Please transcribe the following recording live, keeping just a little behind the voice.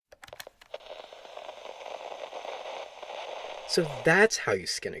So that's how you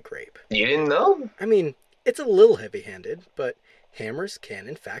skin a grape. You didn't know? I mean, it's a little heavy-handed, but hammers can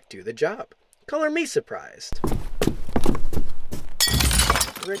in fact do the job. Color me surprised.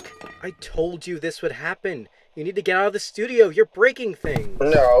 Rick, I told you this would happen. You need to get out of the studio. You're breaking things.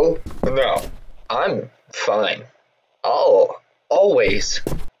 No. I'm fine. I'll always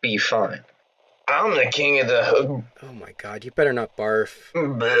be fine. I'm the king of the hood. Oh my god, you better not barf.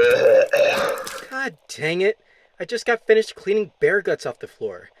 Bleh. God dang it. I just got finished cleaning bear guts off the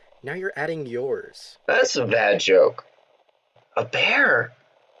floor. Now you're adding yours. That's a bad joke. A bear?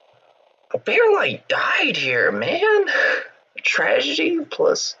 A bear like died here, man. Tragedy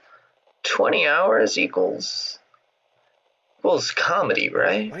plus 20 hours equals comedy,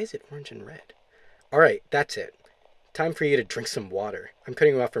 right? Why is it orange and red? Alright, that's it. Time for you to drink some water. I'm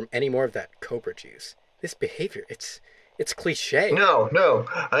cutting you off from any more of that cobra juice. This behavior, it's cliche. No,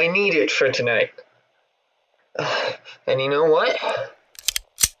 I need it for tonight. And you know what?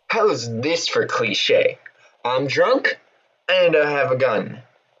 How's this for cliche? I'm drunk, and I have a gun.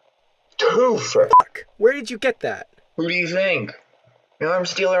 Two for... Fuck, where did you get that? Who do you think? An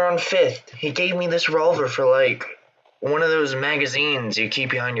arms dealer on 5th. He gave me this revolver for, like, one of those magazines you keep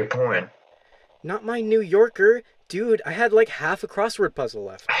behind your porn. Not my New Yorker. Dude, I had like half a crossword puzzle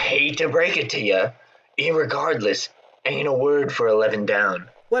left. I hate to break it to you. Irregardless, ain't a word for 11 down.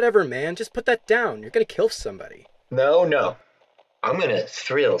 Whatever, man. Just put that down. You're gonna kill somebody. No. I'm gonna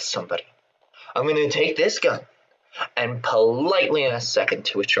thrill somebody. I'm gonna take this gun and politely ask second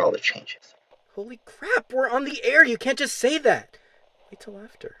to withdraw the changes. Holy crap, we're on the air. You can't just say that. Wait till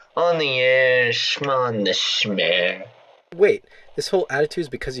after. On the air, schmon the schmare. Wait, this whole attitude is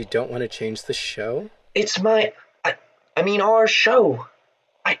because you don't want to change the show? It's our show.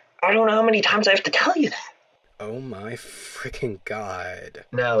 I don't know how many times I have to tell you that. Oh my freaking god.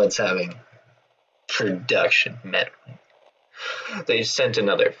 Now it's having production meddling. They sent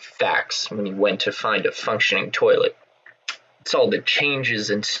another fax when he went to find a functioning toilet. It's all the changes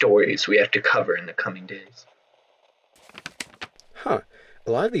and stories we have to cover in the coming days. Huh.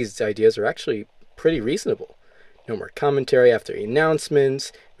 A lot of these ideas are actually pretty reasonable. No more commentary after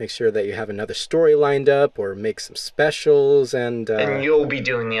announcements, make sure that you have another story lined up, or make some specials, and you'll be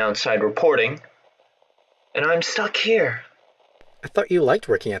doing the outside reporting. And I'm stuck here. I thought you liked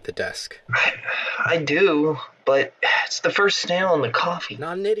working at the desk. I do, but it's the first nail in the coffee.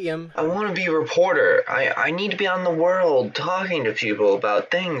 Not an idiom. I want to be a reporter. I need to be on the world, talking to people about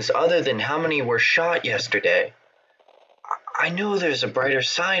things other than how many were shot yesterday. I know there's a brighter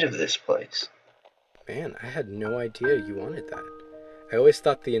side of this place. Man, I had no idea you wanted that. I always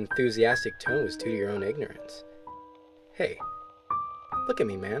thought the enthusiastic tone was due to your own ignorance. Hey, look at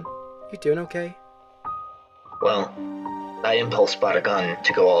me, man. You doing okay? Well, I impulse bought a gun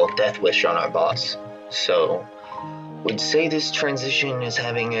to go all Death Wish on our boss, so would say this transition is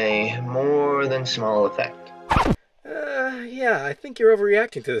having a more than small effect. Yeah, I think you're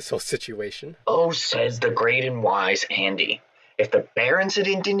overreacting to this whole situation. Oh, says the great and wise Andy. If the bear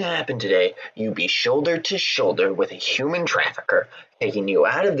incident didn't happen today, you'd be shoulder to shoulder with a human trafficker taking you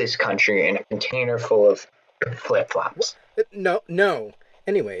out of this country in a container full of flip-flops. No.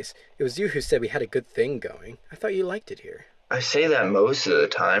 Anyways, it was you who said we had a good thing going. I thought you liked it here. I say that most of the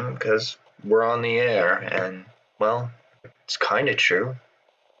time because we're on the air and, well, it's kind of true.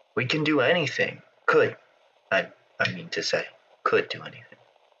 We can do anything. Could do anything.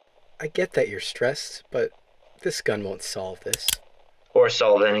 I get that you're stressed, but this gun won't solve this. Or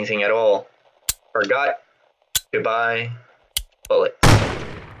solve anything at all. Forgot. Goodbye. Bullet.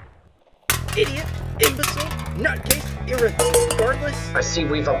 Idiot, imbecile, nutcase, irregardless. I see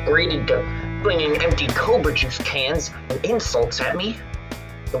we've upgraded to flinging empty Cobra juice cans and insults at me.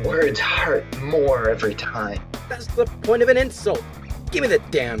 The words hurt more every time. That's the point of an insult. Give me the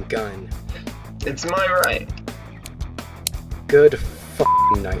damn gun. It's my right. Good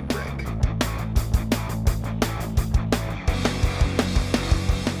f***ing night, Rick.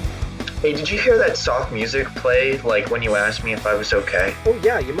 Hey, did you hear that soft music play, like when you asked me if I was okay? Oh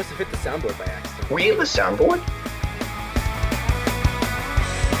yeah, you must have hit the soundboard by accident. Were you in the soundboard?